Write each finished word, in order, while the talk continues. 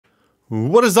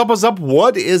What is up,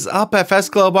 What is up,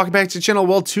 FSClub? Welcome back to the channel.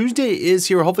 Well, Tuesday is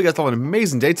here. Hopefully you guys have an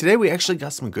amazing day. Today we actually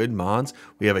got some good mods.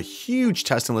 We have a huge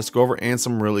testing list to go over and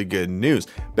some really good news.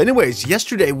 But anyways,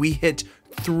 yesterday we hit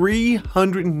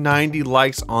 390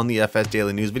 likes on the FS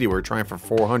Daily News video. We're trying for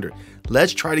 400.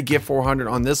 Let's try to get 400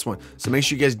 on this one. So make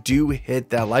sure you guys do hit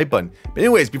that like button. But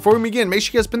anyways, before we begin, make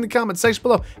sure you guys pin the comment section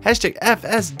below. Hashtag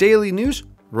FS Daily News.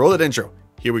 Roll that intro.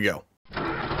 Here we go.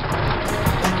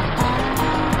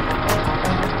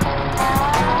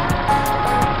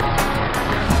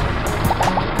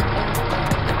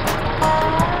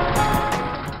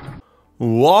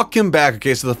 Welcome back.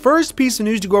 Okay, so the first piece of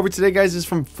news to go over today, guys, is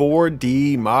from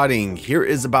 4D Modding. Here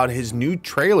is about his new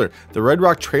trailer, the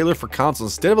Redrock trailer for console.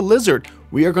 Instead of a lizard,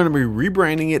 we are going to be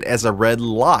rebranding it as a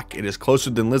Redlock. It is closer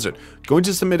than lizard. Going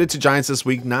to submit it to Giants this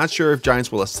week. Not sure if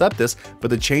Giants will accept this, but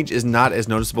the change is not as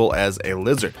noticeable as a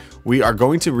lizard. We are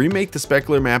going to remake the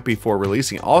specular map before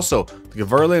releasing. Also, the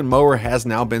Geforce mower has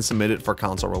now been submitted for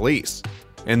console release.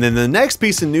 And then the next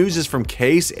piece of news is from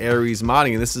Case Aries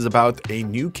Modding, and this is about a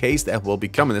new case that will be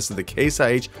coming. This is the Case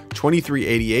IH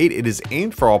 2388. It is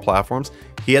aimed for all platforms.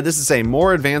 He had this to say: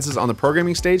 more advances on the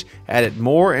programming stage, added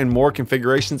more and more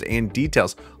configurations and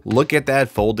details. Look at that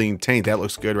folding tank. That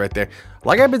looks good right there.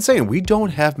 Like I've been saying, we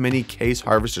don't have many case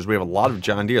harvesters. We have a lot of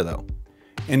John Deere though.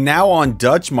 And now on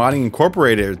Dutch Modding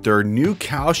Incorporated, their new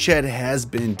cowshed has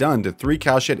been done. The 3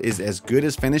 cowshed is as good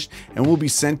as finished and will be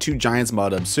sent to Giants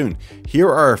Mod Hub soon. Here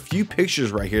are a few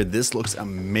pictures right here. This looks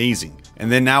amazing.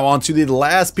 And then now on to the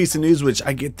last piece of news, which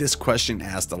I get this question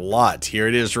asked a lot. Here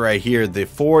it is right here, the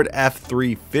Ford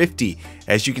F350.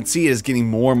 As you can see, it is getting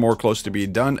more and more close to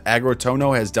being done.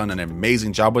 Agrotono has done an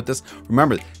amazing job with this.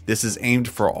 Remember, this is aimed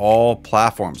for all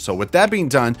platforms. So with that being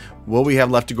done, what we have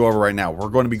left to go over right now, we're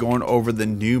going to be going over the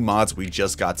new mods we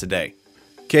just got today.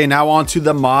 Okay, now on to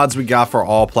the mods we got for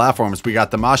all platforms. We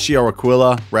got the Machio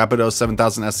Aquila Rapido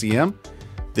 7000 SCM.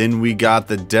 Then we got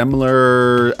the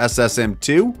Demler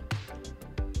SSM2.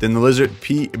 Then the Lizard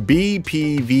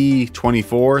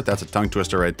BPV24. That's a tongue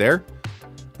twister right there.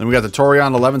 Then we got the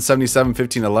Torion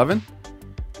 1177-1511.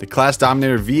 The Class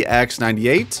Dominator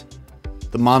VX98.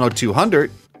 The Mono 200.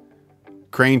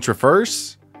 Crane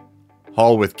Traverse.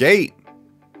 Hull with Gate.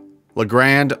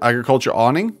 Legrand Agriculture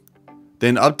Awning.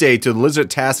 Then update to the Lizard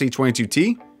Tassie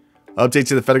 22T. Update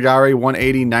to the Fedegari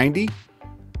 18090.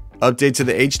 Update to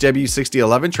the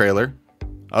HW6011 trailer.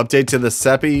 Update to the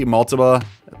Sept Multiple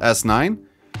S9.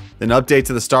 Then update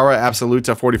to the Stara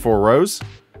Absoluta 44 rows.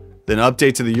 Then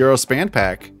update to the Eurospan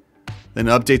pack. Then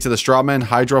update to the Strawman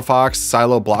Hydrofox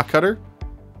Silo Block Cutter.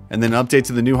 And then update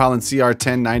to the New Holland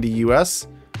CR1090 US.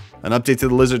 An update to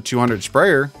the Lizard 200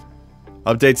 sprayer.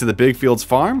 Update to the Big Fields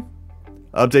Farm.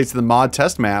 Update to the mod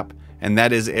test map. And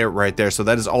that is it right there. So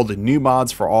that is all the new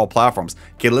mods for all platforms.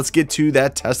 Okay, let's get to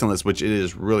that testing list, which it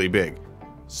is really big.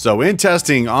 So in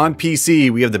testing on PC,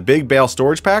 we have the Big Bale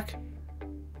Storage Pack.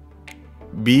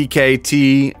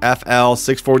 BKT FL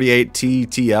 648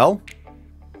 TTL.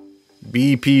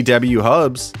 BPW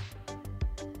Hubs.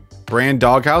 Brand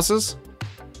Doghouses.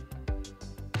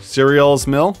 Cereals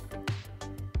Mill.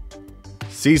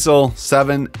 Cecil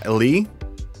 7 Lee.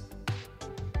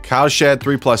 Cowshed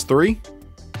 3+3.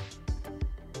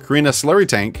 Karina Slurry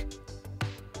Tank.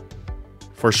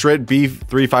 For Shred Beef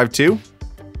 352.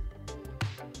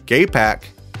 Gate Pack.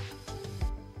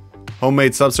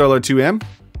 Homemade Subsolar 2M.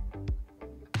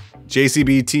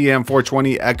 JCB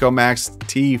TM420 Echo Max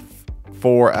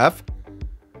T4F.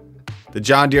 The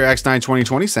John Deere X9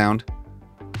 2020 sound.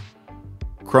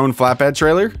 Krone Flatbed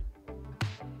Trailer.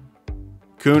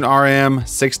 Kuhn RM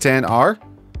 610R.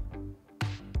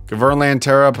 Geverland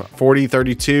Terra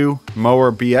 4032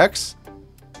 Mower BX.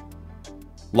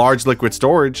 Large Liquid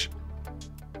Storage.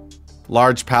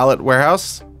 Large Pallet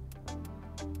Warehouse.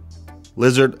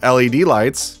 Lizard LED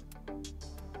Lights.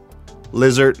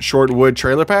 Lizard Short Wood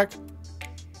Trailer Pack.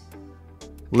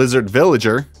 Lizard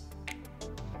Villager.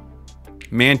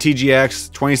 Man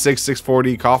TGX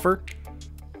 26640 Coffer.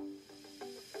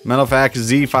 Metalfac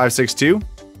Z562.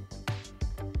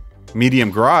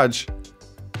 Medium Garage.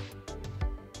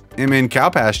 MN Cow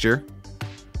Pasture.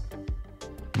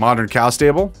 Modern Cow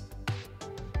Stable.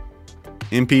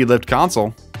 MP Lift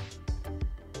Console.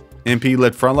 MP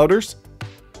Lift Front Loaders.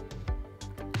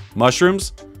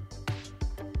 Mushrooms.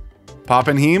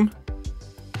 Poppenheim.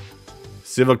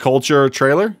 Civiculture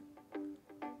Trailer.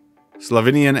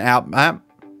 Slovenian App Map.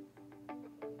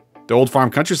 The Old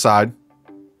Farm Countryside.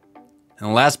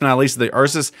 And last but not least, the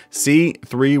Ursus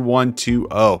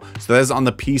C3120. So that is on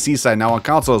the PC side. Now on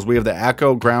consoles, we have the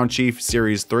ACO Ground Chief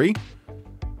Series 3.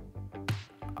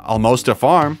 Almosta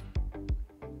Farm.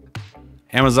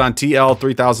 Amazon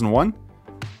TL3001.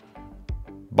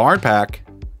 Barn Pack,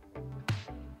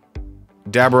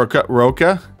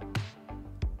 Roca,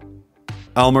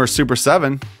 Elmer Super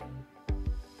 7,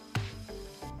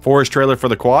 Forest trailer for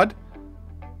the quad,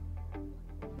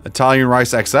 Italian Rice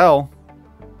XL,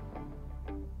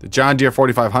 the John Deere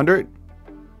 4500,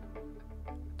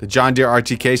 the John Deere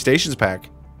RTK Stations Pack,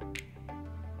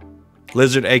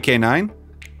 Lizard AK9,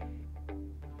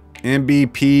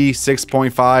 MBP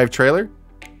 6.5 trailer,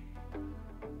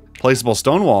 placeable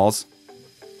stone walls,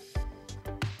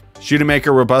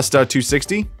 Shootmaker Robusta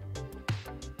 260,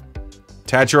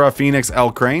 Tachira Phoenix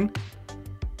L Crane,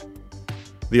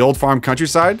 the Old Farm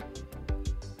Countryside,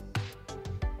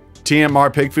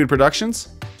 TMR Pig Food Productions,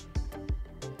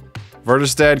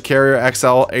 Vertistead Carrier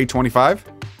XL 825,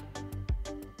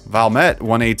 Valmet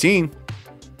 118,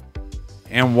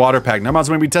 and Water Pack. Now, amounts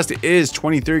going to be tested is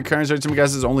 23. Current search,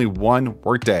 guys, is only one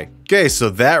workday. Okay, so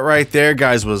that right there,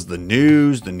 guys, was the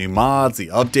news, the new mods, the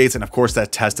updates, and of course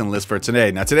that testing list for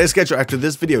today. Now, today's schedule after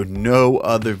this video, no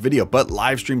other video, but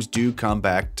live streams do come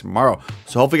back tomorrow.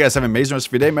 So hopefully you guys have an amazing rest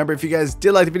of your day. Remember, if you guys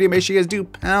did like the video, make sure you guys do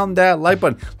pound that like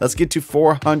button. Let's get to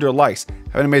 400 likes.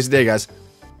 Have an amazing day, guys.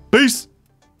 Peace.